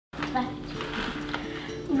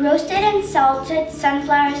Roasted and salted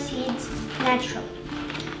sunflower seeds, natural.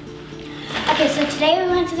 Okay, so today we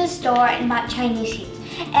went to the store and bought Chinese seeds,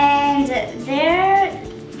 and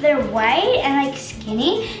they're white and like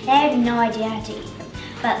skinny, and I have no idea how to eat them.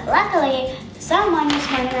 But luckily, someone was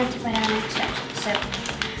smart enough to put on instructions. So,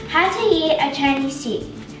 how to eat a Chinese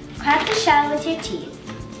seed: crack the shell with your teeth.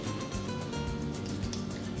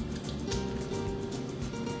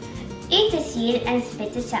 Eat the seed and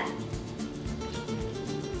spit it out.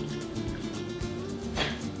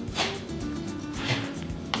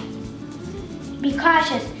 Be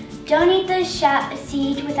cautious. Don't eat the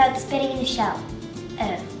seed without spitting the shell.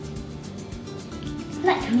 Oh.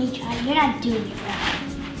 Let me try. You're not doing it right.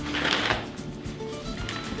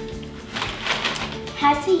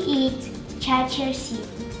 How to eat chia seed.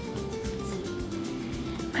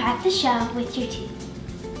 Crack the shell with your teeth.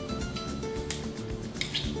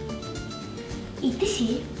 Eat the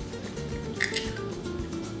seed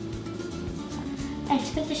and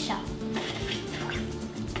spit the shell.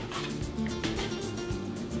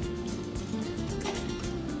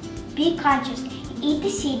 Be conscious. Eat the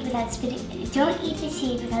seed without spitting. Don't eat the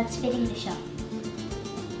seed without spitting the shell.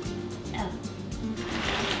 Oh.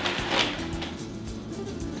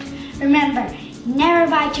 Remember, never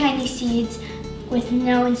buy Chinese seeds with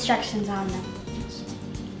no instructions on them.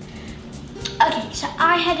 Okay, so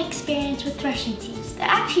I had experience with Russian seeds. They're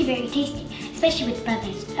actually very tasty, especially with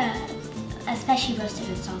brothers, especially roasted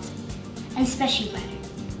and salted, and especially butter.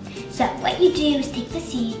 So what you do is take the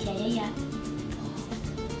seed,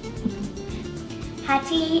 How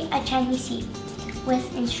to eat a Chinese seed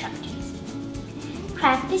with instructions.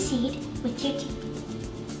 Crack the seed with your teeth.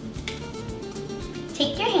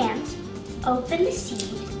 Take your hands, open the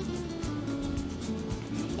seed,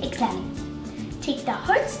 examine. Take the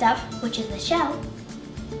hard stuff, which is the shell,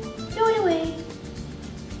 throw it away.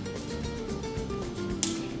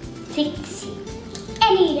 Take the seed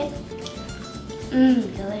and eat it.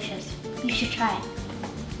 Mmm, delicious. You should try it.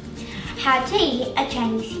 How to eat a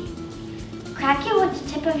Chinese seed. Crack it with the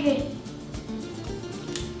tip of your teeth.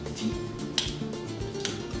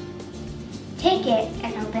 Take it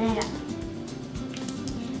and open it up.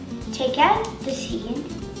 Take out the seed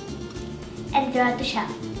and throw out the shell.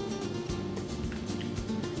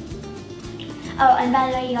 Oh, and by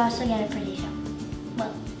the way, you also get a pretty shell.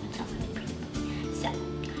 Well, it's not really pretty. So,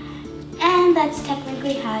 and that's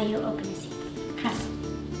technically how you open a seed. Crack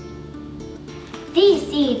it. These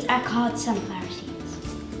seeds are called sunflower seeds.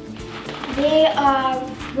 They are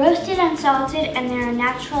roasted and salted, and they're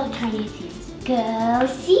natural Chinese seeds. Go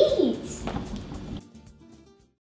seeds!